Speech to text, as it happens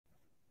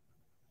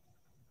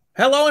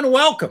Hello and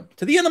welcome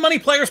to the In the Money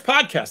Players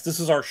podcast. This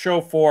is our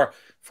show for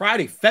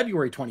Friday,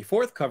 February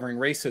 24th, covering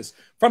races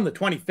from the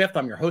 25th.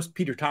 I'm your host,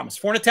 Peter Thomas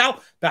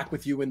Fornitel, back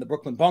with you in the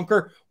Brooklyn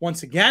Bunker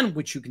once again,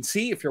 which you can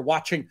see if you're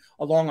watching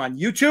along on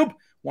YouTube,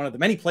 one of the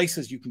many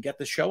places you can get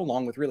this show,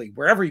 along with really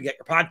wherever you get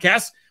your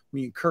podcasts.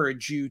 We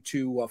encourage you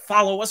to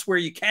follow us where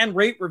you can,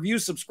 rate, review,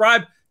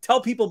 subscribe,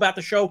 tell people about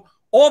the show,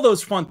 all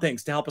those fun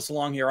things to help us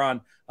along here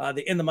on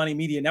the In the Money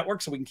Media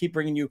Network so we can keep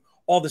bringing you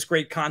all this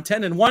great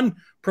content, and one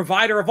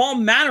provider of all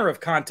manner of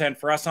content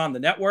for us on the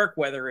network,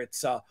 whether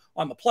it's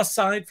on the plus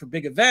side for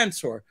big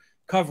events or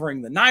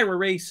covering the NYRA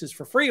races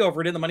for free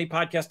over at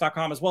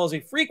inthemoneypodcast.com, as well as a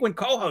frequent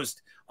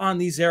co-host on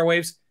these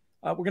airwaves.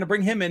 We're going to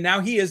bring him in now.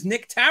 He is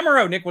Nick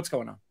Tammaro. Nick, what's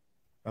going on?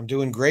 I'm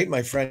doing great,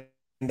 my friend.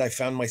 I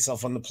found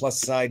myself on the plus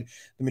side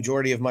the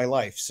majority of my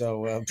life.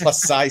 So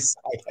plus size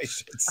side, I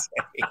should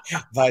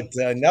say. But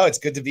no, it's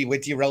good to be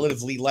with you.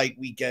 Relatively light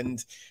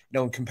weekend,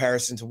 in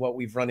comparison to what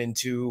we've run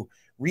into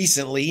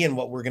recently and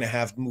what we're going to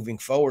have moving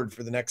forward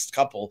for the next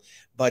couple.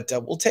 But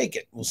we'll take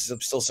it. We'll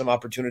still some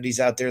opportunities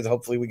out there that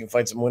hopefully we can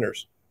find some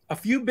winners. A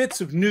few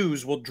bits of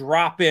news will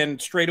drop in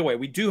straight away.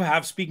 We do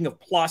have, speaking of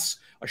plus,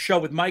 a show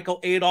with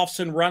Michael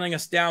Adolphson running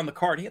us down the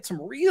card. He had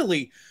some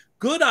really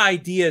good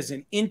ideas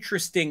and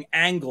interesting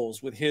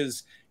angles with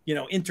his,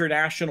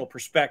 international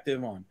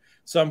perspective on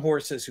some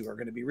horses who are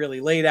going to be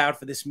really laid out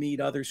for this meet,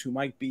 others who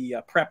might be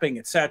prepping,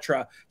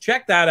 etc.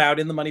 Check that out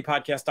in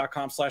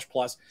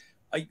themoneypodcast.com/plus.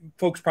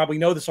 Folks probably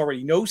know this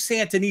already. No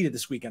Santa Anita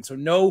this weekend, so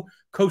no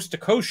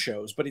coast-to-coast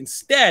shows. But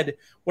instead,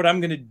 what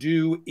I'm going to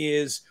do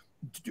is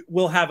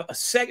we'll have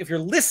if you're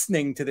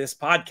listening to this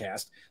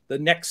podcast, the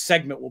next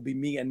segment will be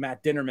me and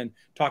Matt Dinnerman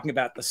talking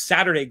about the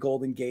Saturday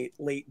Golden Gate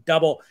late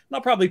double. And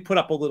I'll probably put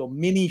up a little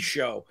mini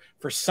show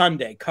for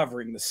Sunday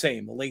covering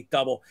the late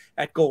double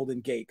at Golden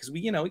Gate. Because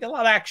we got a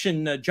lot of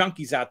action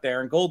junkies out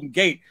there, and Golden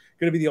Gate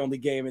going to be the only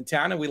game in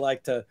town. And we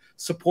like to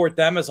support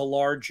them as a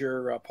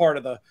larger part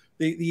of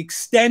the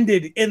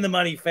extended In the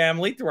Money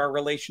family through our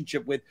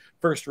relationship with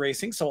First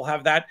Racing. So we'll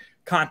have that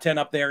content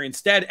up there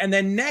instead. And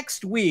then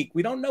next week,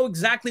 we don't know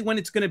exactly when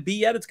it's going to be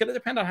yet. It's going to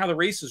depend on how the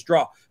races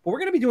draw. But we're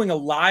going to be doing a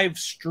live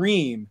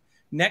stream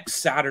next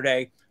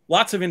Saturday.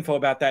 Lots of info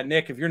about that,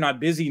 Nick. If you're not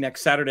busy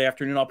next Saturday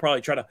afternoon, I'll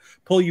probably try to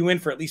pull you in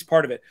for at least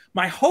part of it.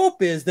 My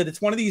hope is that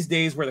it's one of these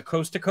days where the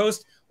coast to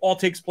coast all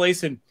takes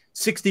place in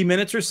 60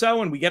 minutes or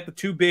so, and we get the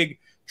two big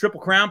Triple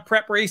Crown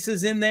prep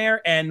races in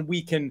there, and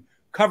we can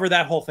cover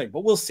that whole thing.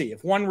 But we'll see.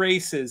 If one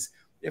race is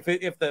if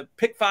the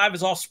pick five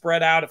is all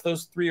spread out, if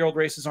those 3-year-old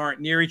races aren't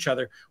near each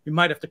other, we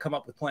might have to come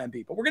up with plan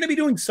B. But we're going to be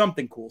doing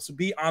something cool, so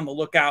be on the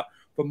lookout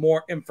for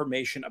more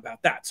information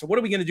about that. So what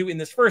are we going to do in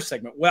this first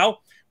segment?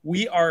 Well,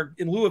 we are,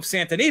 in lieu of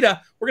Santa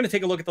Anita, we're going to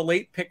take a look at the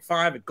late pick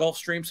five at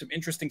Gulfstream. Some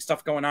interesting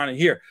stuff going on in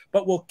here.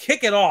 But we'll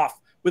kick it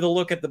off with a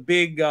look at the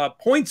big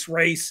points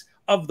race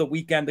of the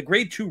weekend, the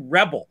Grade 2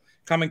 Rebel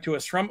coming to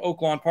us from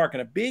Oaklawn Park,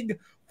 and a big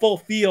full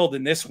field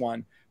in this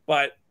one.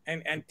 But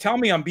And tell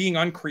me I'm being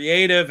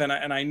uncreative and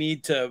I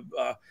need to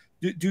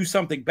do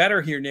something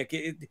better here, Nick.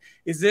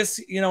 Is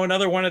this,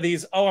 another one of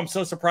these, I'm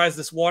so surprised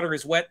this water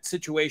is wet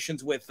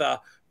situations with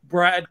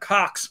Brad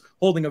Cox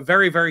holding a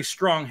very, very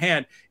strong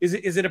hand? Is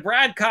it a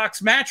Brad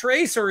Cox match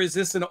race, or is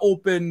this an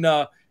open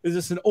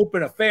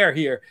affair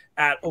here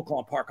at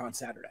Oaklawn Park on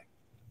Saturday?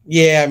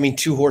 Yeah, I mean,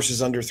 two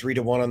horses under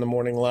 3-1 on the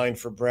morning line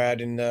for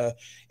Brad in the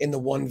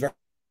one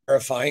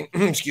verifying,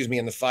 excuse me,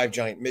 in the 5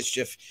 Giant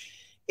Mischief.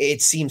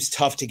 It seems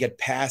tough to get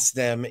past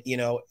them.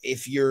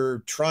 If you're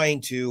trying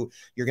to,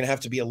 you're going to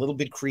have to be a little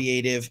bit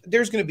creative.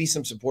 There's going to be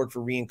some support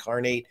for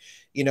Reincarnate.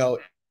 The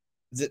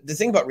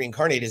thing about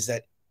Reincarnate is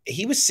that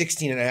he was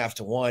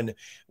 16.5-1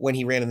 when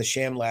he ran in the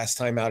Sham last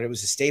time out. It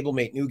was a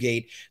stablemate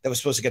Newgate that was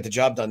supposed to get the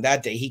job done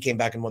that day. He came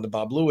back and won the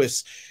Bob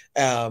Lewis.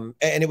 And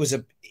it was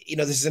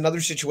this is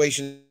another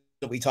situation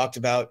that we talked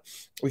about.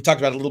 We've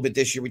talked about it a little bit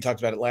this year. We talked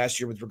about it last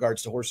year with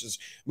regards to horses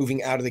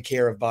moving out of the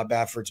care of Bob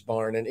Baffert's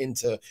barn and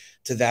into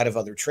that of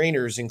other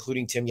trainers,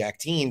 including Tim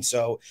Yakteen.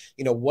 So,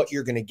 what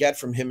you're going to get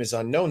from him is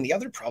unknown. The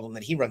other problem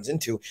that he runs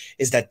into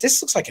is that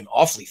this looks like an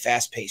awfully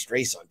fast-paced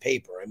race on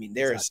paper. I mean,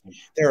 there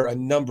are a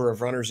number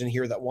of runners in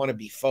here that want to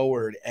be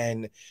forward,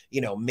 and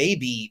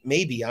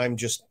maybe I'm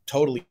just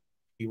totally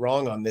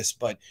wrong on this,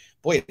 but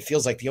boy, it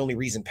feels like the only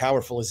reason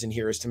Powerful is in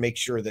here is to make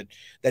sure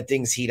that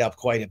things heat up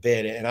quite a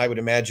bit. And I would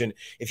imagine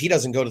if he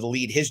doesn't go to the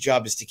lead, his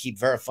job is to keep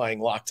verifying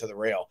locked to the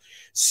rail.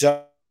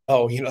 So,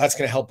 that's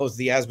going to help both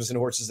the Asmussen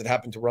horses that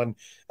happen to run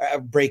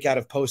break out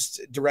of post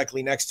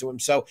directly next to him.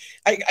 So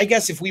I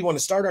guess if we want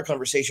to start our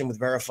conversation with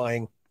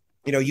verifying,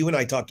 you and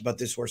I talked about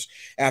this horse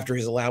after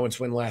his allowance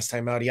win last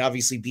time out. He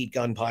obviously beat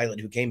Gun Pilot,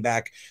 who came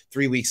back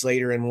 3 weeks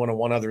later and won a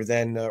one other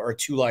then, or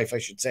two life, I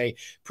should say,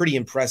 pretty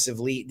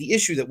impressively. The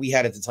issue that we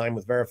had at the time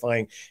with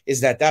verifying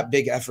is that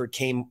big effort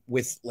came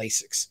with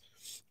Lasix.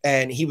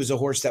 And he was a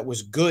horse that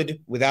was good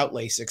without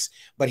Lasix,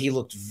 but he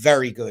looked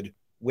very good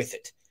with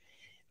it.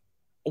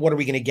 What are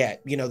we going to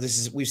get?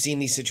 We've seen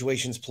these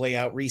situations play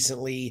out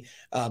recently.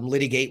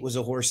 Litigate was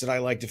a horse that I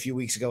liked a few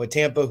weeks ago at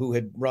Tampa, who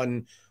had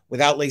run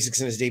without Lasix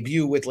in his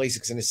debut, with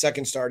Lasix in his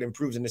second start,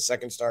 improved in his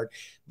second start,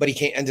 but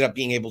he ended up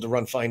being able to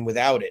run fine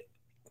without it.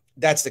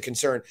 That's the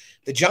concern.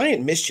 The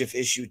Giant Mischief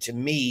issue to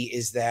me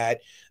is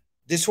that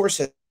this horse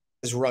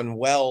has run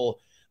well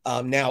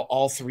now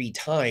all 3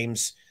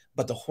 times,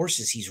 but the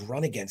horses he's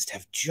run against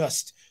have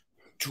just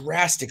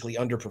drastically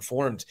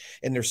underperformed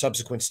in their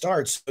subsequent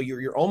starts. So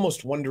you're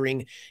almost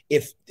wondering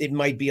if it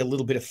might be a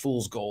little bit of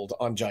fool's gold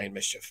on Giant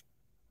Mischief.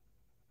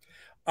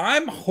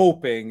 I'm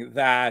hoping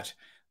that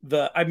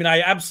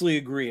I absolutely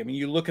agree. I mean,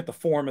 you look at the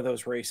form of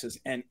those races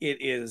and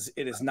it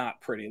is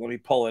not pretty. Let me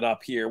pull it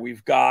up here.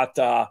 We've got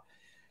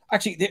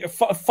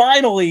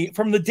finally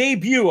from the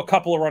debut, a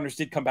couple of runners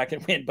did come back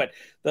and win, but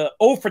the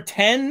 0 for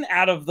 10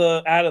 out of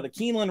the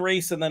Keeneland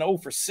race and then 0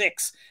 for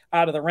 6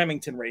 out of the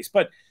Remington race.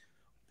 But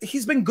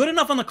he's been good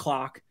enough on the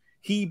clock.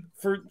 I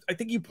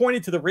think you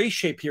pointed to the race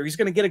shape here. He's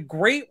going to get a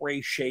great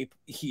race shape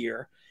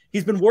here.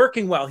 He's been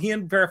working well. He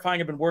and Verifying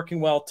have been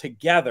working well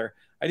together.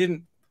 I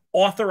didn't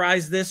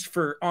authorize this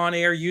for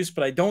on-air use,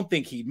 but I don't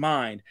think he'd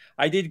mind.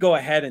 I did go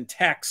ahead and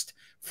text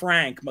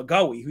Frank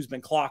McGoey, who's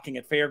been clocking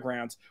at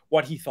Fairgrounds,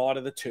 what he thought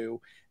of the two.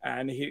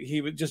 And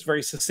he just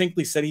very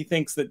succinctly said he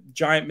thinks that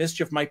Giant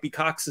Mischief might be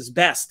Cox's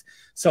best.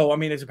 So, I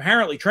mean, it's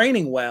apparently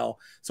training well.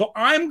 So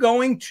I'm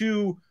going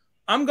to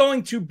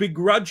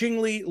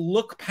begrudgingly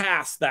look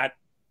past that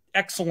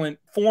excellent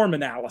form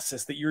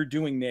analysis that you're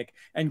doing, Nick,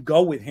 and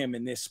go with him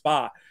in this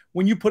spot.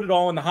 When you put it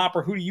all in the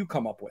hopper, who do you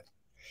come up with?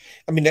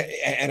 I mean,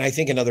 and I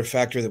think another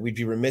factor that we'd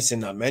be remiss in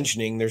not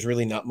mentioning, there's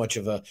really not much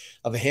of a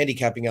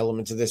handicapping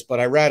element to this, but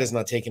Irad is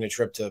not taking a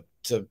trip to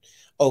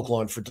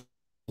Oaklawn for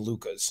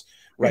Lucas,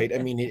 right? I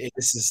mean,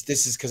 this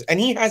is because, and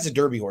he has a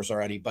Derby horse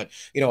already, but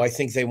I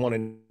think they want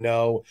to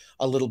know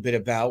a little bit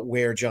about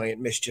where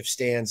Giant Mischief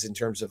stands in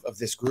terms of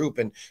this group.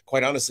 And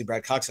quite honestly,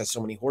 Brad Cox has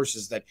so many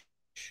horses that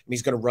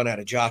he's going to run out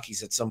of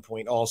jockeys at some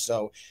point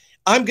also.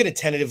 I'm going to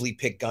tentatively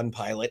pick Gun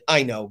Pilot.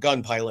 I know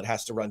Gun Pilot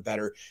has to run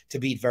better to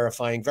beat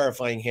Verifying.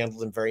 Verifying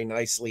handled him very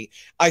nicely.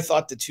 I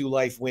thought the 2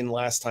 Life win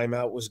last time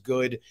out was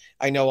good.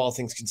 I know all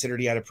things considered,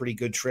 he had a pretty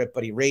good trip,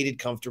 but he rated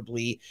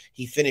comfortably.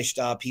 He finished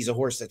up. He's a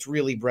horse that's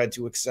really bred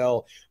to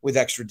excel with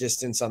extra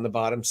distance on the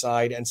bottom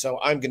side. And so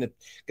I'm going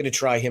to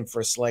try him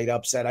for a slight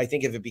upset. I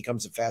think if it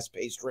becomes a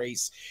fast-paced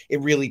race, it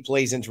really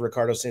plays into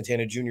Ricardo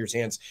Santana Jr.'s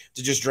hands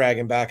to just drag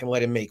him back and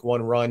let him make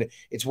one run.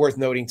 It's worth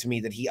noting to me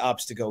that he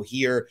opts to go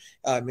here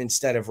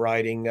instead of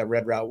riding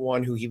Red Route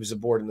 1, who he was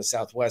aboard in the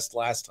Southwest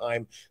last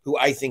time, who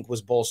I think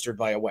was bolstered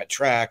by a wet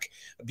track,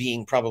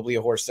 being probably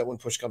a horse that when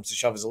push comes to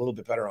shove is a little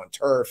bit better on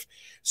turf.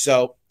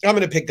 So I'm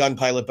going to pick Gun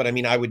Pilot, but I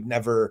mean, I would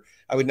never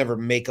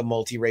make a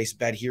multi-race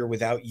bet here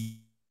without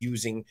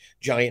using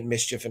Giant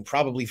Mischief and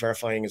probably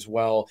Verifying as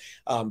well.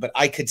 But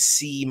I could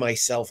see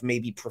myself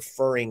maybe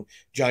preferring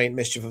Giant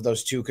Mischief of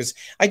those two, because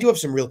I do have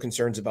some real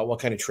concerns about what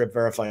kind of trip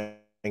Verifying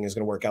is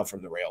going to work out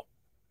from the rail.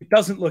 It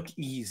doesn't look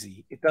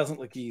easy. It doesn't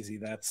look easy.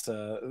 That's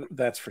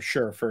for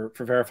sure for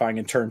Verifying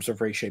in terms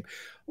of race shape.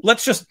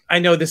 I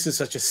know this is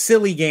such a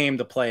silly game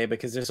to play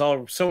because there's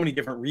so many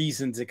different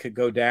reasons it could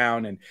go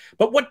down.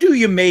 But what do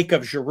you make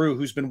of Giroux,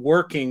 who's been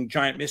working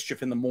Giant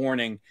Mischief in the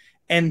morning,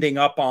 ending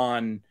up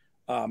on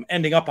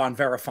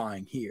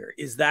Verifying here?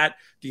 Do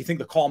you think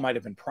the call might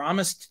have been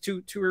promised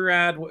to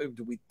Irad?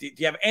 Do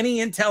you have any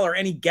intel or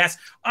any guess?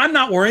 I'm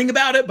not worrying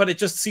about it, but it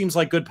just seems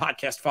like good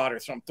podcast fodder,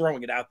 so I'm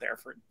throwing it out there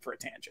for a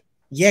tangent.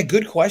 Yeah,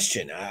 good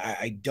question.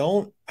 I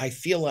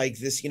feel like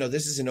this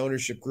is an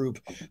ownership group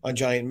on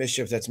Giant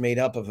Mischief that's made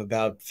up of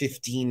about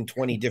 15,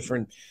 20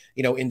 different,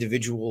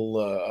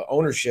 individual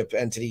ownership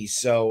entities.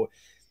 So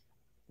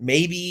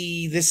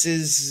maybe this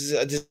is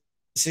a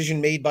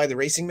decision made by the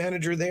racing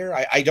manager there.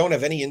 I don't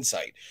have any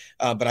insight,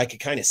 but I could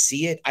kind of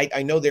see it.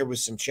 I know there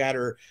was some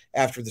chatter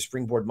after the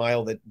Springboard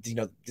Mile that,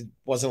 there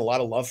wasn't a lot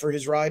of love for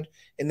his ride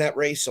in that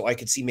race. So I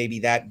could see maybe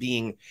that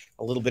being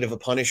a little bit of a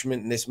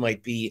punishment. And this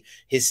might be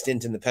his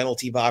stint in the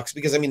penalty box,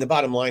 because I mean, the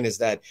bottom line is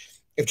that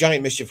if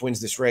Giant Mischief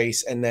wins this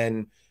race and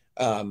then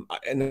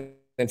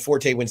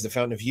Forte wins the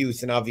Fountain of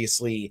Youth, and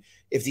obviously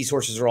if these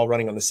horses are all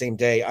running on the same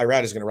day,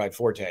 Irad is going to ride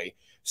Forte.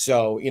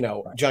 So,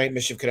 right. Giant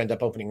Mischief could end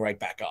up opening right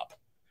back up.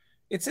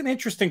 It's an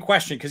interesting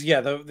question because,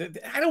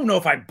 I don't know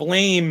if I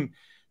blame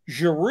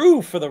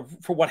Giroux for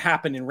what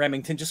happened in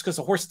Remington just because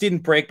the horse didn't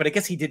break, but I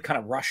guess he did kind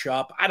of rush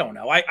up. I don't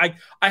know. I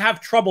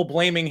have trouble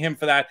blaming him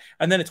for that.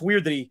 And then it's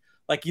weird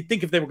that you'd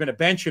think if they were going to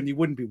bench him, he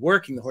wouldn't be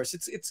working the horse.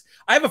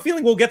 I have a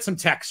feeling we'll get some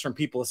texts from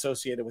people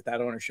associated with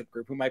that ownership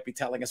group who might be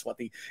telling us what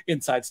the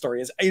inside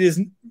story is. It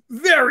is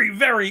very,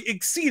 very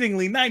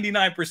exceedingly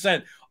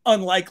 99%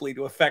 unlikely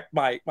to affect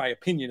my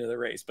opinion of the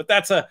race, but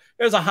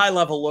there's a high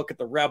level look at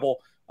the Rebel.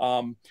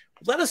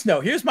 Let us know.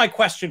 Here's my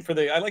question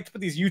I like to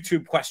put these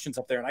YouTube questions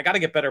up there, and I got to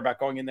get better about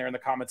going in there in the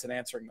comments and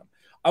answering them.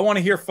 I want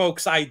to hear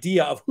folks'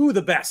 idea of who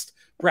the best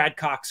Brad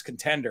Cox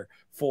contender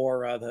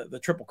for the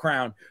Triple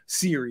Crown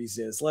series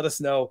is. Let us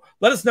know.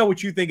 Let us know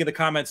what you think in the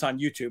comments on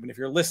YouTube. And if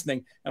you're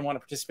listening and want to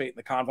participate in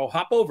the convo,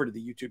 hop over to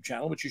the YouTube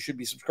channel, which you should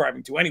be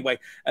subscribing to anyway,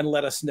 and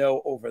let us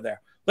know over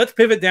there. Let's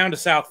pivot down to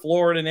South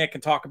Florida, Nick,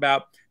 and talk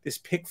about this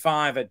pick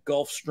 5 at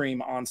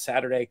Gulfstream on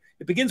Saturday.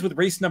 It begins with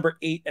race number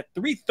 8 at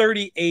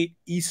 3:38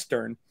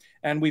 Eastern,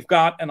 and we've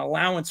got an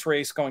allowance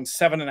race going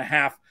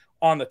 7.5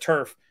 on the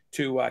turf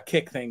to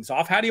kick things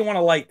off. How do you want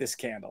to light this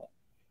candle?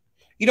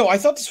 You know, I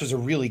thought this was a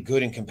really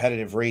good and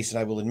competitive race, and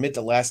I will admit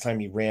the last time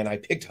he ran, I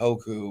picked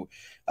Hoku,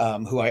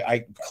 who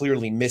I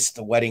clearly missed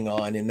the wedding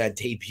on in that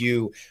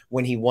debut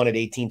when he won at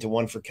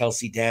 18-1 for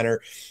Kelsey Danner.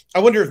 I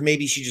wonder if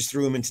maybe she just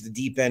threw him into the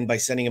deep end by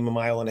sending him 1.5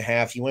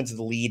 miles. He went to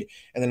the lead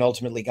and then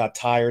ultimately got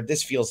tired.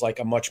 This feels like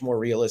a much more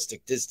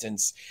realistic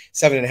distance.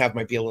 7.5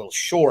 might be a little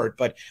short,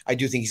 but I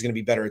do think he's going to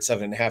be better at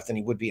 7.5 than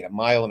he would be at 1.5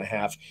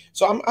 miles.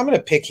 So I'm going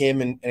to pick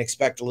him and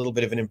expect a little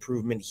bit of an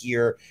improvement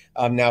here.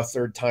 Now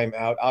third time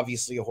out,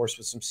 obviously a horse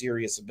with some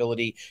serious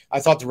ability. I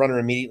thought the runner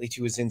immediately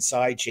to his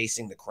inside,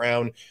 Chasing the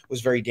Crown,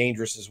 was very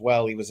dangerous as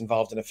well. He was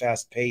involved in a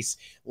fast pace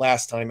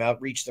last time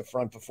out, reached the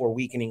front before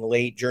weakening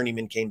late.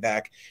 Journeyman came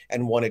back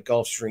and won at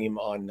Gulfstream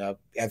on,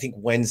 I think,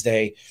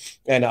 Wednesday,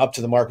 and Up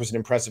to the Mark was an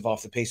impressive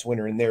off-the-pace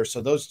winner in there.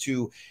 So those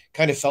two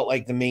kind of felt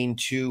like the main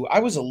two. I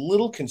was a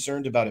little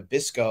concerned about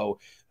Abisco,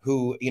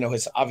 who, you know,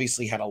 has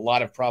obviously had a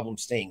lot of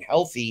problems staying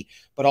healthy,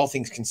 but all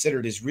things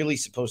considered is really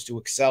supposed to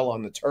excel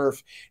on the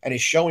turf and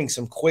is showing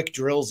some quick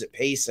drills at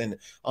pace and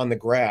on the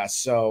grass.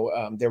 So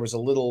there was a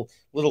little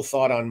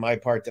thought on my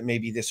part that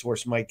maybe this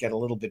horse might get a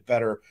little bit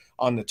better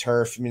on the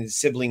turf. I mean, the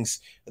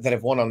siblings that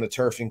have won on the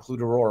turf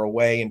include Aurora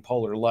Way and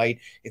Polar Light.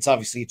 It's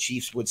obviously a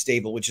Chiefs Wood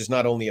stable, which is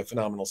not only a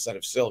phenomenal set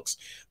of silks,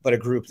 but a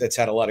group that's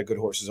had a lot of good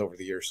horses over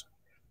the years.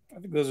 I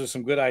think those are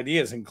some good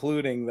ideas,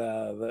 including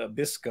the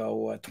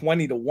Abisco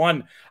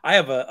 20-1. I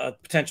have a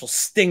potential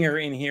stinger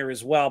in here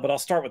as well, but I'll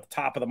start with the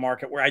top of the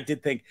market where I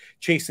did think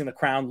Chasing the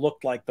Crown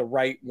looked like the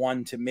right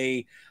one to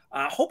me.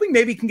 Hoping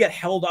maybe he can get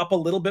held up a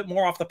little bit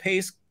more off the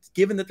pace,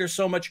 given that there's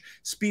so much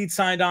speed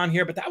signed on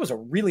here. But that was a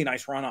really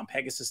nice run on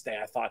Pegasus Day,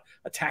 I thought,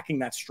 attacking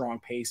that strong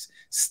pace,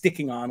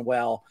 sticking on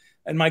well.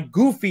 And my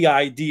goofy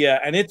idea,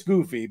 and it's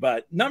goofy,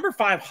 but number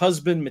 5,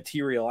 Husband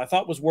Material, I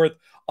thought was worth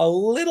a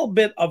little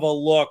bit of a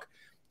look.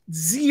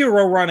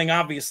 Zero running,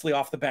 obviously,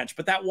 off the bench,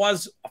 but that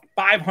was a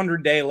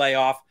 500-day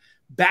layoff.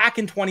 Back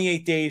in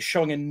 28 days,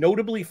 showing a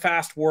notably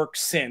fast work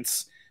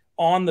since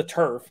on the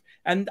turf.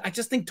 And I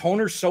just think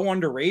Toner's so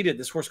underrated.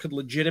 This horse could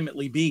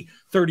legitimately be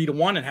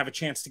 30-1 and have a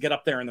chance to get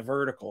up there in the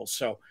verticals.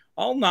 So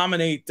I'll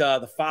nominate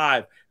the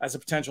 5 as a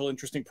potential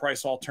interesting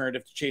price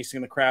alternative to Chasing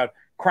the Crown.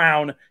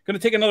 Going to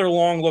take another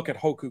long look at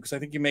Hoku because I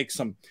think you make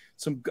some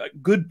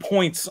good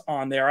points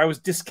on there. I was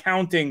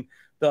discounting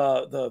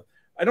the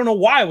I don't know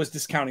why I was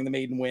discounting the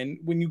maiden win.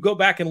 When you go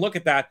back and look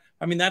at that,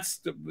 I mean, that's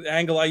the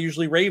angle I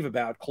usually rave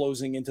about,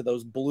 closing into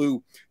those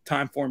blue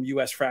time form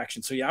US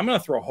fractions. So yeah, I'm going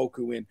to throw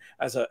Hoku in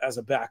as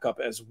a backup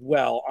as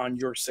well on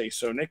your say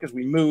so, Nick, as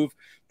we move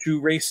to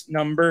race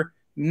number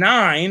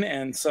 9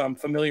 and some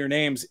familiar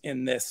names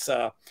in this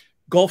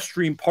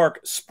Gulfstream Park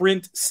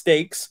Sprint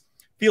Stakes.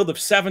 Field of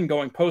 7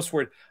 going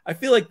postward. I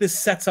feel like this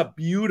sets up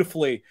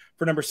beautifully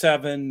for number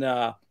 7,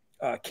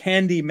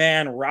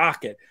 Candyman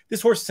Rocket.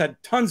 This horse has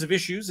had tons of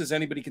issues, as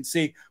anybody can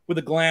see with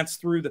a glance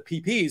through the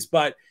PPs,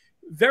 but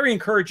very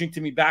encouraging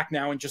to me back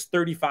now in just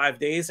 35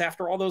 days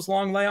after all those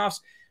long layoffs.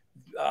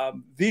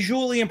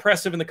 Visually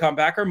impressive in the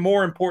comeback, or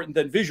more important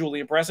than visually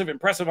impressive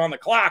on the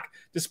clock,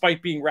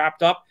 despite being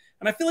wrapped up.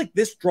 And I feel like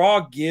this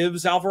draw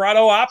gives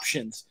Alvarado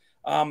options.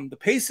 The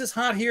pace is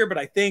hot here, but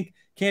I think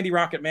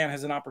Candyman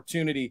has an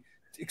opportunity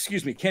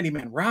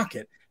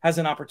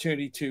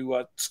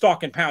to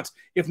stalk and pounce,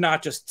 if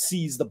not just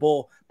seize the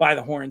bull by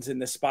the horns in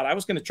this spot. I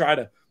was going to try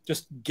to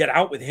just get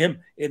out with him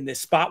in this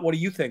spot. What do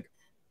you think?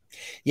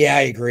 Yeah,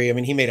 I agree. I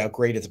mean, he made out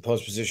great at the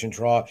post position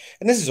draw.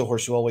 And this is a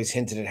horse who always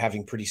hinted at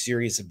having pretty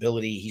serious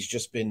ability. He's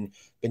just been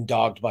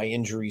dogged by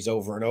injuries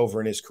over and over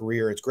in his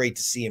career. It's great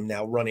to see him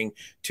now running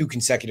 2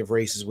 consecutive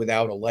races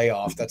without a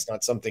layoff. That's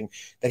not something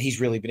that he's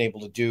really been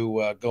able to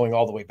do going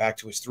all the way back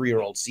to his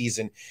 3-year-old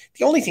season.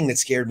 The only thing that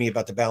scared me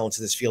about the balance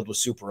of this field was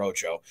Super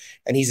Ocho.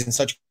 And he's in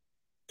such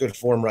good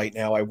form right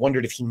now. I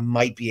wondered if he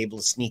might be able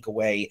to sneak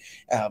away.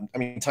 I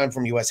mean, Time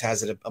Form US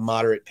has it a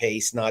moderate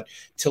pace, not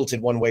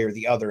tilted one way or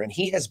the other, and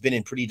he has been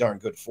in pretty darn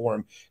good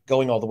form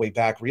going all the way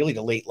back really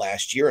to late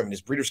last year. I mean, his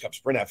Breeders' Cup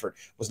Sprint effort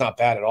was not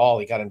bad at all.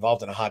 He got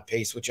involved in a hot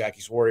pace with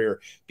Jackie's Warrior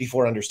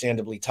before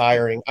understandably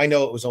tiring. I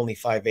know it was only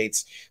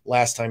 5/8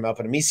 last time up,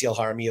 and Amici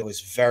Jaramillo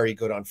is very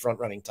good on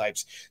front-running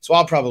types, so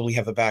I'll probably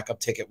have a backup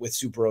ticket with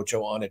Super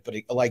Ocho on it, but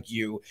like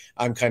you,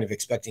 I'm kind of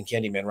expecting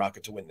Candyman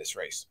Rocket to win this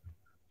race.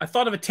 I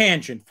thought of a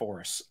tangent for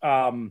us.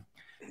 I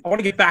want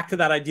to get back to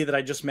that idea that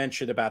I just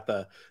mentioned about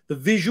the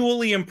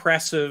visually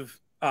impressive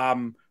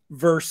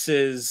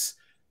versus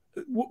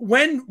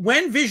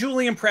when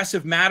visually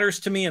impressive matters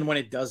to me and when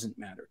it doesn't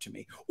matter to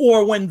me,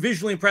 or when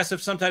visually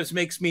impressive sometimes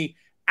makes me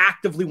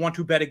actively want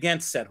to bet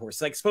against said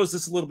horse. I suppose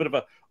this is a little bit of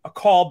a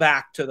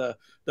callback to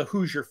the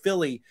Hoosier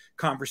Philly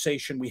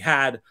conversation we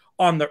had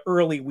on the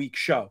early week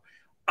show.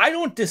 I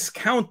don't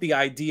discount the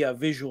idea of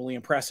visually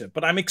impressive,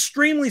 but I'm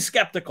extremely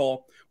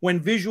skeptical when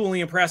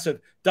visually impressive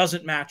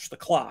doesn't match the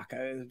clock.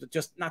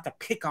 Just not to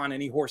pick on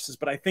any horses,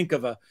 but I think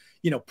of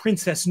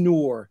Princess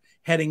Noor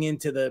heading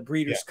into the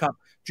Breeders' Cup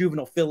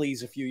Juvenile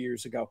Fillies a few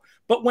years ago.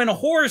 But when a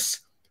horse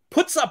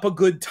puts up a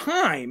good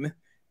time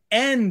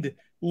and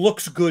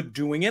looks good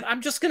doing it,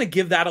 I'm just going to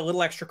give that a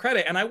little extra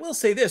credit. And I will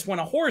say this, when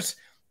a horse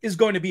is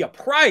going to be a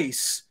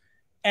price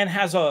and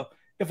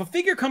if a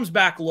figure comes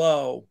back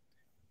low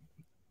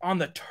on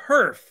the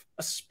turf,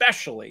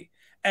 especially,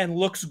 and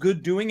looks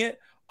good doing it,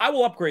 I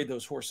will upgrade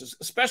those horses,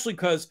 especially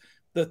because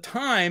the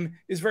time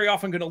is very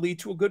often going to lead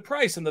to a good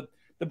price. And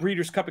the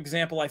Breeders' Cup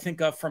example I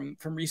think of from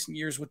recent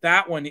years with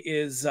that one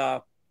is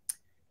it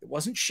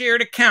wasn't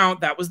Shared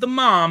Account. That was the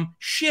mom.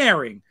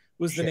 Sharing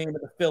was the name of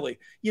the filly.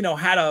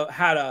 Had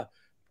a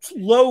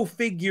low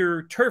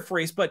figure turf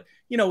race, but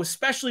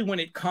especially when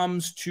it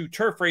comes to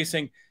turf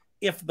racing,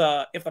 if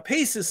the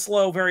pace is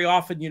slow, very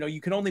often you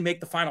can only make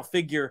the final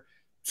figure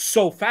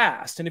so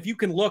fast. And if you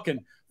can look and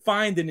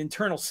find an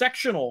internal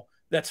sectional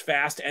that's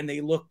fast and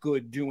they look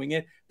good doing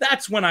it,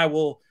 that's when I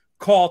will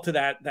call to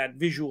that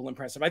visual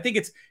impressive. I think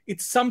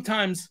it's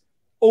sometimes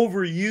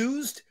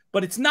overused,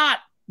 but it's not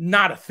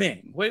a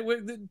thing.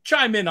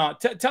 Chime in on.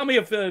 Tell me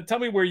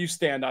where you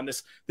stand on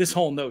this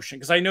whole notion,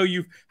 because I know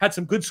you've had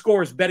some good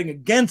scores betting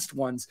against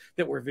ones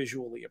that were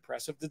visually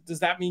impressive. Does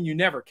that mean you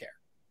never care?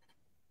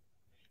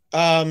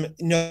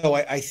 No,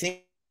 I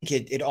think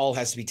it all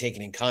has to be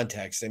taken in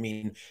context. I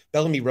mean,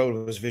 Bellamy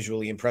Road was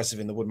visually impressive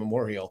in the Wood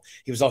Memorial.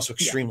 He was also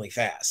extremely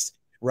fast,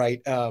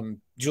 right?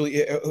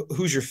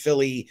 Hoosier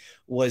Philly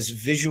was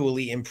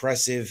visually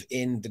impressive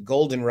in the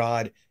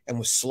Goldenrod and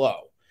was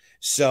slow.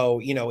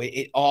 So,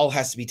 it all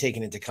has to be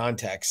taken into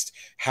context.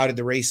 How did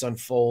the race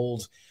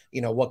unfold?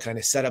 What kind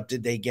of setup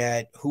did they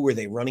get? Who were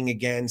they running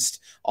against?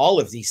 All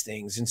of these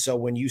things. And so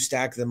when you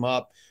stack them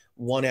up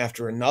one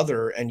after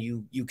another and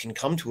you can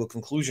come to a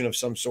conclusion of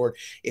some sort,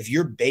 if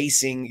you're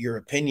basing your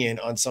opinion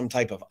on some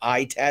type of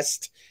eye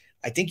test,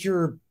 I think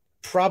you're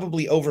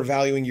probably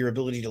overvaluing your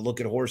ability to look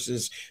at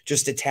horses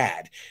just a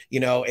tad.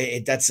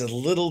 That's a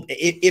little,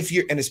 if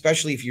you're, and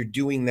especially if you're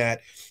doing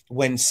that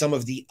when some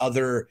of the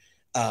other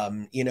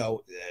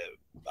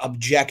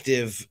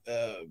objective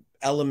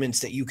elements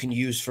that you can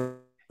use for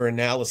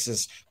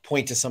analysis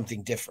point to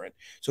something different.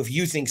 So if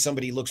you think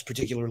somebody looks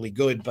particularly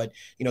good, but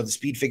the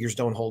speed figures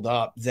don't hold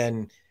up,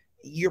 then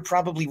you're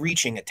probably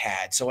reaching a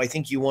tad. So I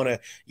think you want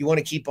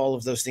to keep all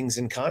of those things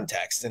in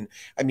context. And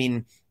I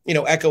mean,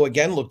 Echo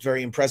again looked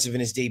very impressive in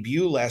his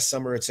debut last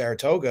summer at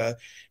Saratoga.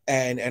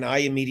 And I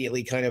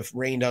immediately kind of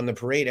rained on the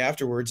parade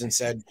afterwards and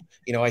said,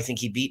 I think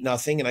he beat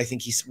nothing. And I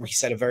think he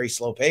set a very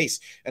slow pace.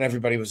 And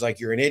everybody was like,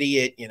 you're an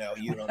idiot. You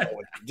don't know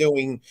what you're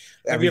doing.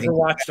 Have you ever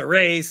watched a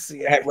race?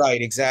 Yeah. Right,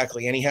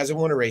 exactly. And he hasn't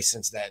won a race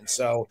since then.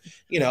 So,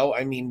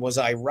 I mean, was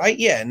I right?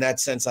 Yeah, in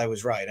that sense, I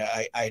was right.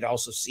 I'd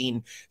also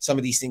seen some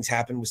of these things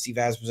happen with Steve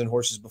Asmussen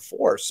horses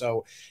before.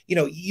 So,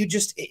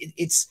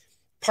 it's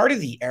part of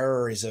the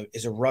error is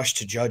a rush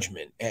to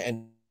judgment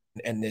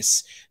and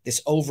this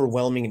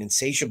overwhelming and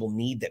insatiable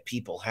need that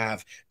people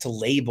have to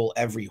label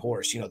every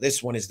horse.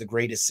 This one is the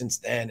greatest since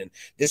then, and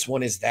this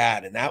one is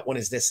that, and that one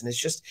is this. And it's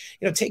just,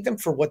 take them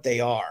for what they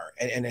are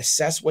and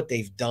assess what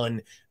they've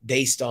done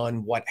based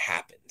on what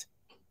happened.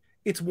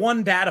 It's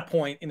one data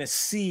point in a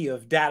sea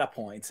of data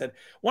points. And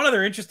one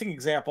other interesting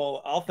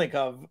example I'll think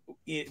of,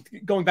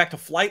 going back to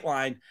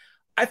Flightline,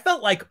 I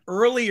felt like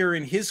earlier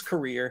in his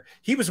career,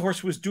 he was a horse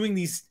who was doing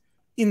these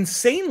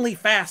insanely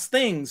fast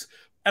things,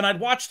 and I'd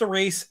watch the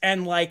race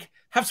and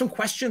have some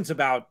questions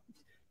about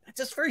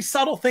just very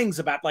subtle things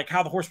about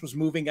how the horse was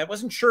moving. I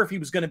wasn't sure if he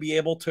was going to be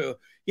able to,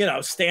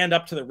 stand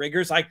up to the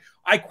riggers.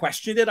 I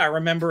questioned it. I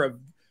remember a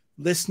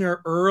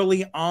listener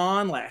early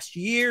on last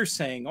year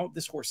saying, "Oh,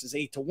 this horse is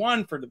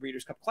 8-1 for the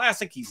Breeders' Cup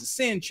Classic. He's a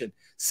cinch," and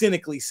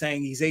cynically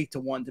saying he's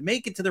 8-1 to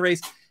make it to the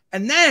race.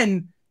 And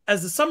then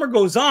as the summer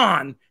goes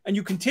on and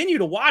you continue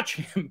to watch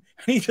him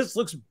and he just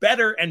looks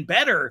better and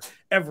better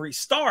every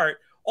start,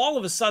 all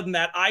of a sudden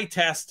that eye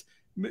test,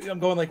 I'm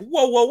going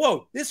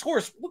whoa. This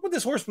horse, look what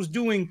this horse was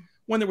doing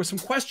when there were some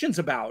questions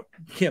about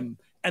him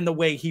and the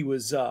way he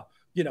was,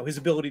 his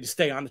ability to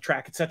stay on the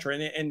track, etc.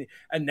 And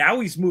now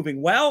he's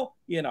moving well.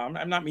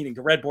 I'm not meaning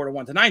to red board a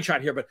 1-9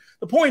 shot here, but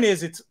the point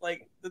is, it's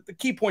the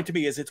key point to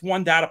me is it's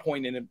one data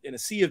point in a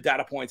sea of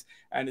data points,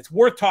 and it's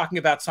worth talking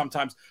about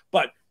sometimes.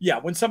 But yeah,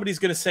 when somebody's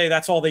going to say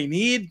that's all they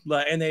need,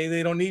 and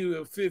they don't need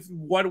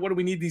what do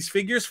we need these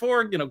figures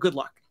for? Good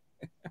luck.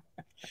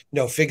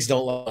 No, figs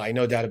don't lie,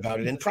 no doubt about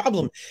it. And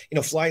problem,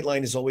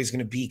 Flightline is always going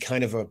to be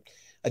kind of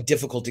a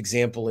difficult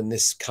example in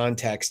this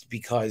context,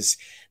 because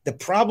the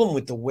problem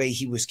with the way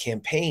he was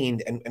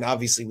campaigned and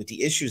obviously with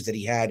the issues that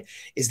he had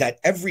is that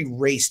every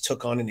race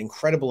took on an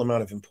incredible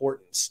amount of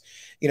importance,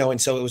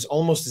 and so it was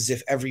almost as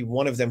if every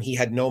one of them, he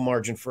had no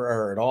margin for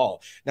error at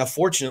all. Now,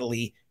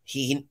 fortunately,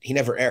 he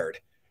never erred.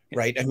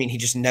 Right. I mean, he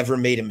just never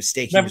made a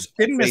mistake.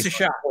 Didn't miss a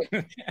shot.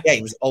 Yeah,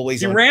 he was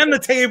always. He ran the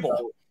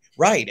table.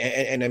 Right.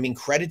 And I mean,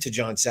 credit to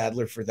John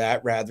Sadler for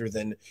that rather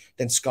than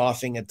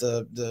scoffing at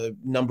the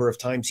number of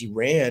times he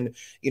ran,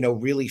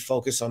 really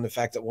focus on the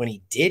fact that when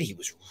he did, he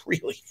was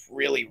really,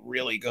 really,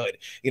 really good,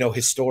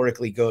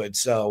 historically good.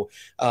 So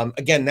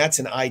again, that's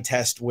an eye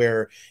test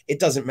where it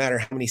doesn't matter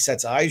how many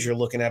sets of eyes you're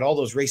looking at. All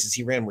those races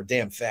he ran were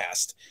damn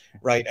fast,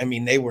 right? I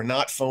mean, they were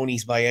not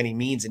phonies by any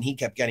means, and he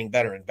kept getting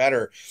better and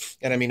better.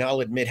 And I mean, I'll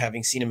admit,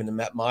 having seen him in the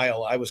Met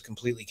Mile, I was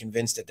completely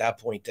convinced at that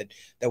point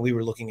that we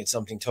were looking at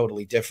something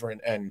totally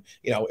different. And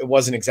it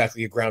wasn't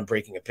exactly a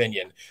groundbreaking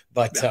opinion,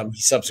 but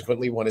he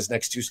subsequently won his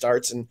next two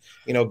starts and,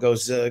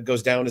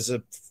 goes down as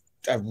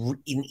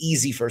an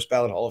easy first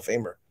ballot Hall of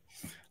Famer.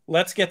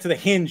 Let's get to the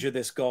hinge of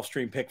this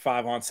Gulfstream Pick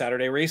 5 on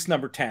Saturday. Race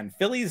number 10.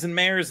 Fillies and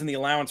mares in the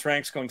allowance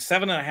ranks going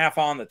 7.5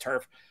 on the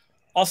turf.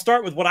 I'll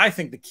start with what I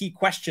think the key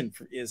question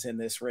is in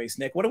this race,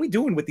 Nick. What are we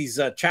doing with these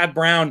Chad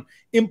Brown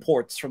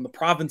imports from the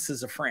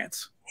provinces of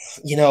France?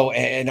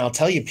 And I'll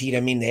tell you, Pete, I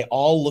mean, they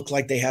all look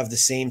like they have the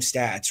same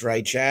stats,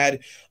 right? Chad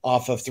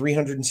off of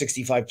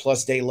 365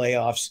 plus day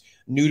layoffs,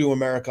 new to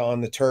America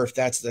on the turf.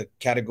 That's the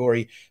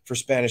category for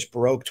Spanish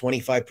Baroque,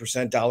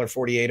 25%,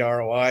 $1.48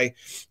 ROI,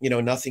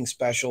 nothing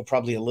special,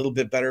 probably a little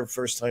bit better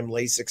first time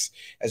Lasix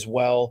as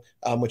well,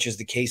 which is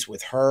the case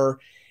with her.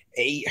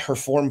 Her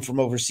form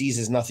from overseas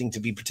is nothing to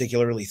be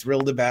particularly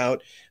thrilled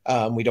about.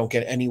 We don't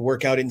get any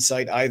workout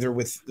insight either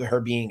with her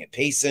being at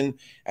Payson.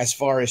 As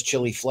far as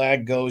Chili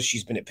Flag goes,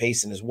 she's been at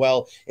Payson as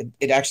well.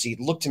 It actually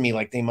looked to me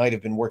like they might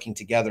have been working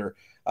together.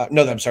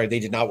 No, I'm sorry, they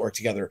did not work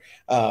together.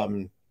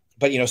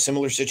 But,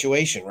 similar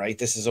situation, right?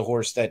 This is a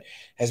horse that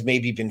has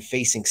maybe been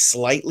facing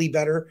slightly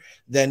better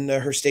than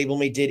her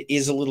stablemate did,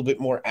 is a little bit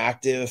more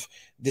active.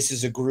 This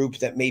is a group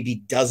that maybe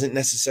doesn't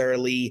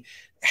necessarily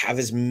have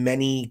as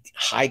many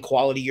high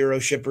quality Euro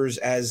shippers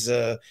as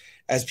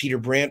Peter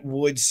Brandt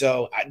would.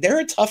 So they're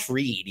a tough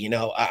read.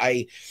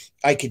 I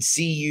could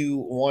see you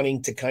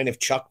wanting to kind of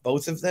chuck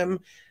both of them.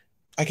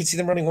 I could see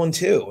them running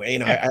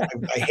 1-2.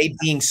 I hate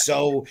being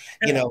so,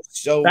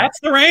 so. That's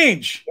the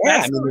range. Yeah,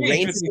 that's the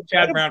range for these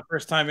Chad Brown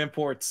first time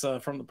imports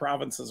from the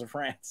provinces of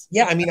France.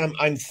 Yeah, I mean,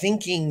 I'm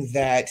thinking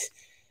that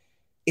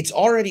it's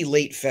already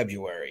late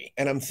February,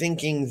 and I'm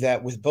thinking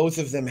that with both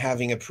of them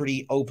having a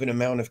pretty open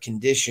amount of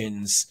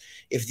conditions,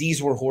 if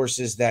these were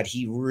horses that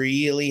he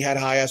really had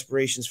high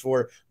aspirations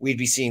for, we'd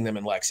be seeing them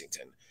in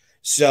Lexington.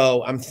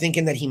 So I'm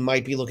thinking that he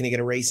might be looking to get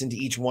a race into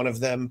each one of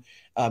them.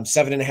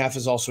 7.5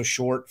 is also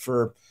short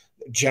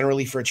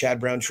generally for a Chad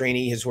Brown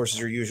trainee. His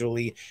horses are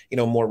usually,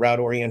 more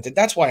route oriented.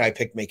 That's why I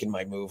picked Making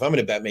My Move. I'm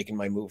going to bet Making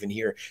My Move in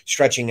here,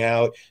 stretching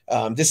out.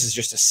 This is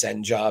just a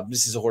send job.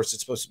 This is a horse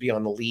that's supposed to be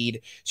on the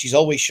lead. She's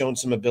always shown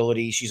some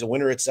ability. She's a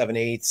winner at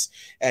 7/8.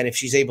 And if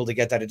she's able to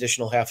get that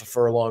additional half a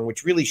furlong,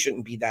 which really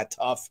shouldn't be that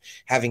tough,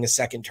 having a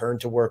second turn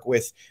to work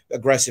with,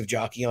 aggressive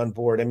jockey on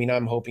board. I mean,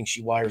 I'm hoping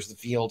she wires the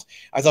field.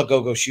 I thought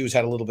Go-Go Shoes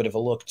had a little bit of a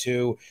look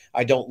too.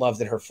 I don't love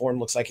that her form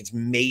looks like it's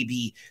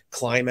maybe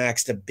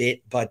climaxed a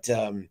bit, but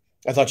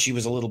I thought she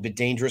was a little bit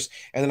dangerous.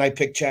 And then I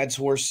picked Chad's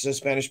horse,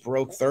 Spanish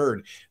Baroque,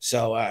 third.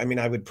 So, I mean,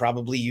 I would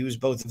probably use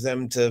both of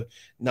them to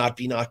not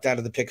be knocked out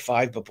of the pick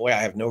 5, but boy, I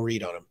have no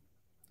read on them.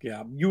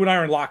 Yeah, you and I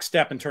are in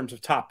lockstep in terms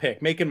of top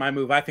pick. Making My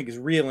Move, I think, is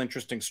real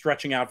interesting,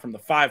 stretching out from the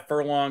 5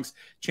 furlongs.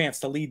 Chance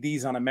to lead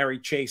these on a merry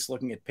chase,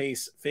 looking at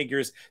pace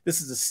figures.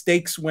 This is a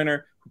stakes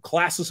winner who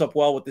classes up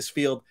well with this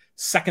field.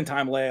 Second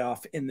time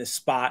layoff in this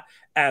spot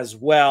as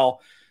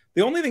well.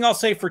 The only thing I'll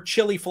say for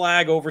Chili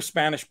Flag over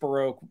Spanish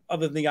Baroque,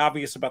 other than the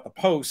obvious about the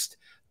post,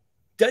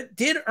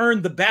 did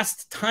earn the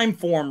best time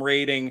form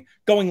rating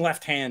going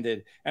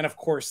left-handed. And of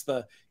course,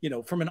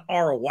 from an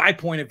ROI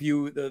point of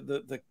view,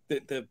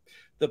 the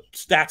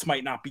stats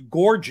might not be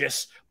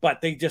gorgeous, but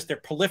they're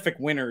prolific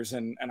winners.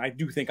 And I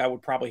do think I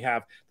would probably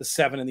have the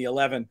 7 and the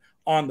 11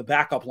 on the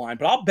backup line,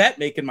 but I'll bet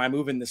Making My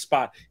Move in this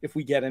spot if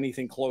we get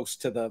anything close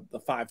to the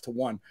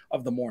 5-1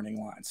 of the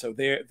morning line. So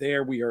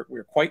there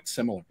we're quite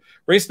similar.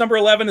 Race number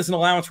 11 is an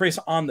allowance race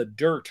on the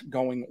dirt,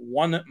 going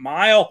 1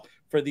 mile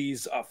for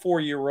these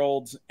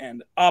 4-year-olds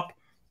and up.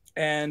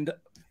 And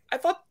I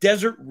thought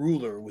Desert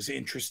Ruler was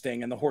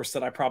interesting and the horse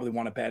that I probably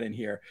want to bet in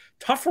here.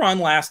 Tough run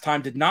last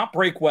time, did not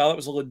break well. It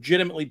was a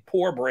legitimately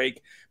poor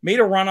break. Made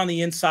a run on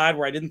the inside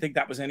where I didn't think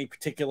that was any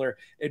particular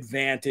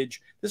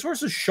advantage. This horse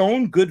has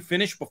shown good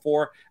finish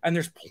before, and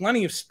there's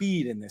plenty of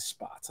speed in this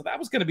spot. So that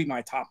was going to be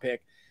my top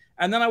pick.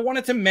 And then I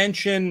wanted to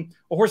mention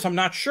a horse I'm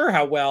not sure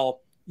how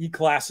well he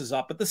classes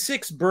up, but the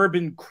 6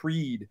 Bourbon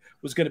Creed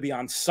was going to be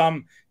on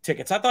some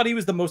tickets. I thought he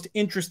was the most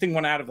interesting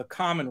one out of the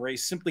common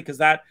race simply because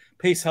that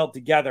pace held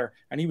together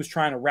and he was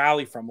trying to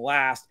rally from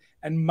last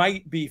and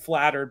might be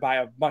flattered by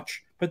a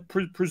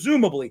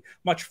presumably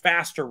much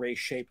faster race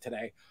shape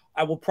today.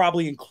 I will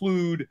probably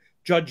include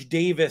Judge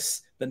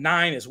Davis, the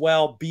 9 as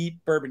well,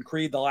 beat Bourbon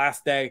Creed the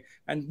last day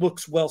and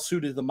looks well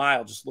suited to the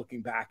mile, just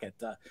looking back at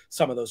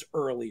some of those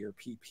earlier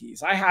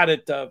PPs. I had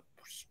it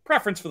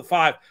preference for the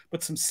 5,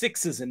 but some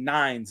 6s and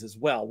 9s as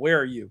well. Where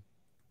are you?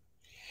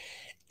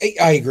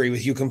 I agree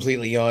with you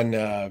completely on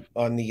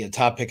the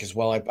top pick as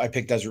well. I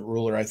picked Desert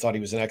Ruler. I thought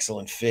he was an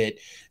excellent fit,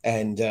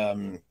 and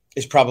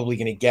is probably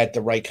going to get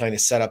the right kind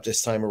of setup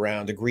this time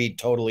around. Agreed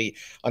totally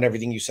on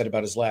everything you said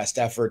about his last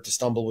effort. The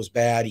stumble was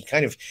bad.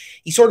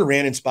 He sort of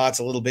ran in spots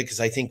a little bit because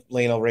I think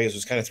Leonel Reyes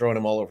was kind of throwing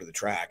him all over the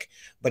track,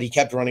 but he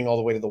kept running all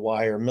the way to the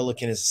wire.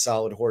 Milliken is a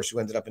solid horse who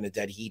ended up in a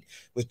dead heat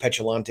with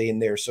Petulante in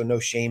there, so no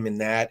shame in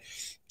that.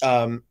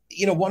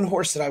 One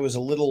horse that I was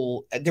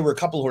there were a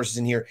couple horses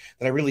in here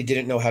that I really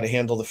didn't know how to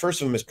handle. The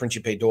first of them is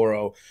Principe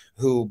d'Oro,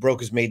 who broke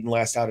his maiden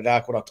last out at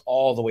Aqueduct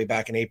all the way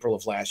back in April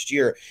of last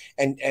year.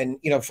 And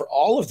for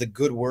all of the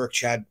good work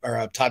Todd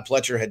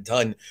Pletcher had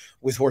done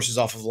with horses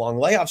off of long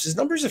layoffs, his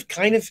numbers have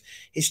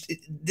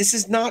this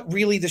is not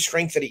really the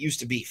strength that it used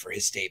to be for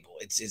his stable.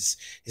 His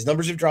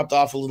numbers have dropped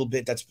off a little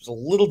bit. That's a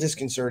little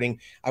disconcerting.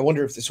 I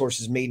wonder if this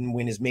horse's maiden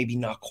win is maybe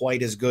not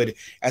quite as good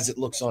as it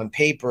looks on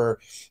paper.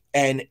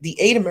 And the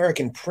 8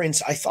 American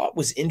Prince, I thought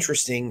was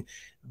interesting,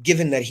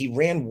 given that he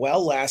ran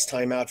well last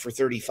time out for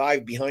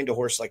 35 behind a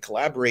horse like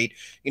Collaborate,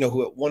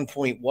 who at one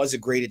point was a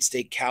graded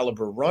stake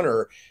caliber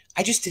runner.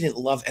 I just didn't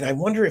love, and I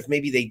wonder if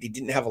maybe they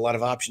didn't have a lot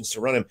of options to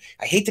run him.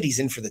 I hate that he's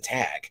in for the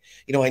tag.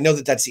 I know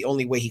that that's the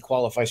only way he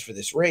qualifies for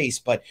this race,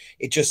 but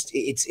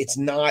it's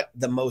not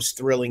the most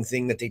thrilling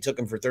thing that they took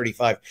him for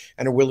 35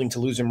 and are willing to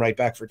lose him right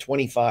back for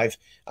 25.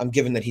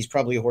 Given that he's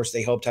probably a horse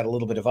they hoped had a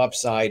little bit of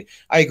upside.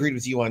 I agreed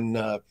with you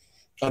on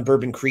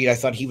Bourbon Creed. I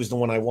thought he was the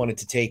one I wanted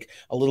to take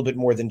a little bit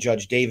more than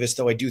Judge Davis,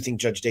 though I do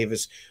think Judge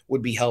Davis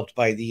would be helped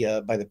by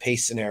the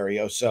pace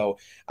scenario. So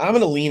I'm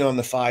going to lean on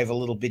the 5 a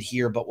little bit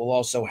here, but we'll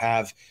also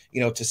have,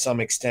 to some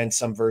extent,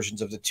 some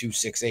versions of the 2,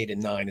 6, 8,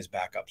 and 9 as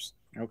backups.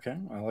 Okay,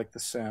 I like the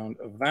sound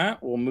of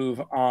that. We'll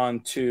move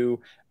on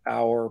to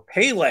our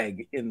pay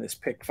leg in this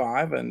pick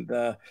 5, and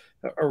a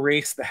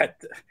race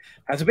that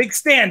has a big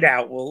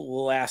standout.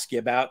 We'll ask you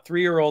about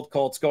 3-year-old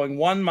colts going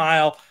 1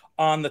 mile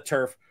on the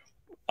turf.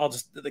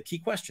 The key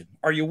question: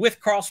 are you with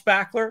Carl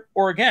Spackler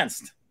or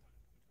against?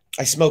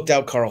 I smoked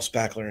out Carl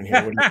Spackler in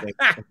here. What do you think?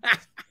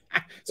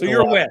 So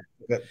you're with.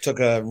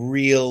 Took a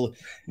real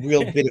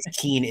bit of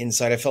keen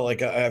insight. I felt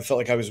like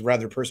I was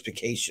rather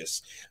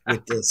perspicacious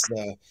with this.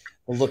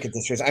 Look at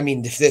this race. I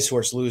mean, if this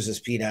horse loses,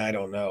 Pete, I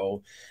don't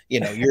know.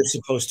 You're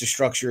supposed to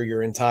structure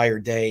your entire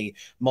day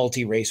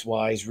multi-race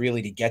wise,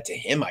 really, to get to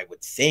him, I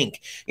would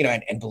think.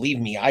 And believe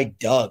me, I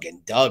dug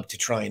to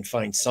try and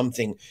find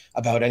something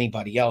about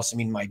anybody else. I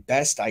mean, my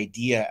best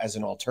idea as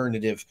an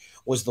alternative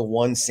was the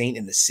 1 Saint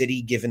in the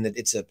City, given that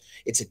it's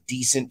a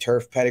decent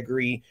turf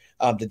pedigree.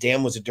 The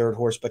dam was a dirt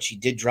horse, but she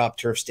did drop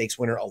turf stakes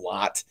winner a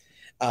lot.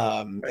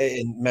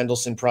 And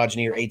Mendelssohn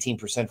progeny, or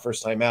 18%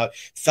 first time out,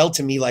 felt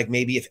to me like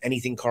maybe if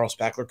anything, Carl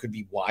Spackler could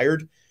be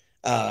wired.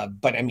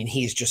 But I mean,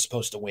 he's just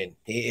supposed to win.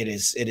 It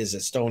is a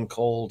stone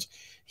cold.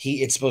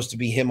 It's supposed to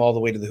be him all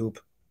the way to the hoop.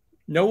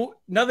 No,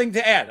 nothing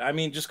to add. I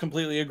mean, just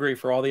completely agree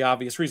for all the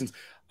obvious reasons.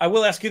 I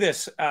will ask you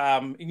this,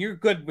 and you're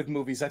good with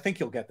movies. I think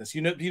you'll get this.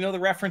 Do you know the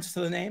reference to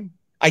the name?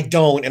 I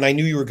don't, and I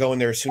knew you were going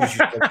there as soon as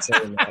you started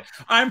saying that.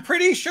 I'm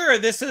pretty sure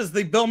this is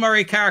the Bill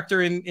Murray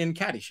character in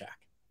Caddyshack.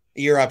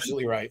 You're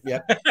absolutely right.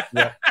 Yep.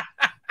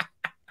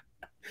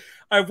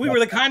 If we were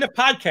the kind of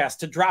podcast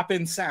to drop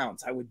in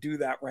sounds, I would do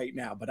that right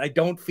now. But I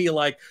don't feel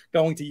like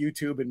going to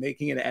YouTube and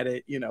making an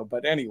edit,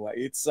 But anyway,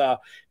 it's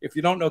if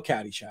you don't know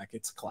Caddyshack,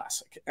 it's a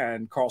classic.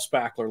 And Carl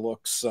Spackler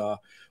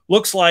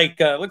looks like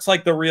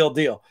the real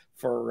deal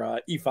for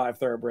E5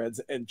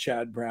 Thoroughbreds and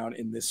Chad Brown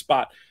in this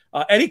spot.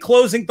 Any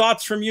closing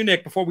thoughts from you,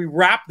 Nick, before we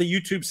wrap the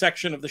YouTube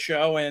section of the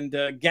show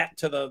and get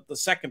to the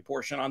second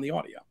portion on the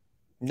audio?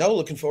 No,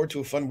 looking forward to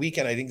a fun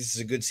weekend. I think this is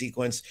a good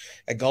sequence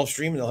at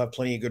Gulfstream, and they'll have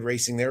plenty of good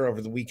racing there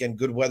over the weekend.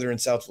 Good weather in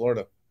South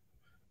Florida.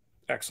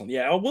 Excellent.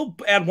 Yeah, we'll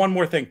add one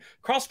more thing.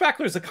 Carl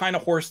Spackler is the kind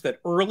of horse that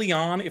early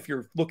on, if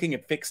you're looking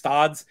at fixed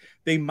odds,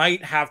 they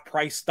might have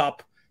priced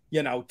up,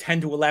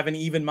 10 to 11,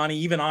 even money,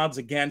 even odds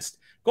against.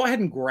 Go ahead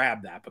and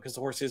grab that, because the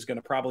horse is going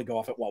to probably go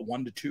off at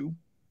 1 to 2?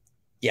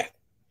 Yeah.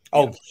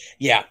 Oh,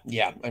 yeah.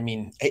 I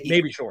mean,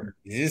 maybe shorter.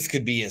 This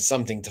could be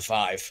something to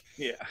 5.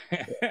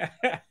 Yeah.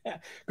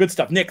 Good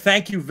stuff. Nick,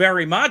 thank you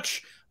very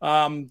much.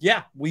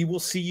 We will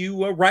see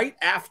you right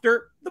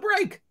after the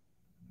break.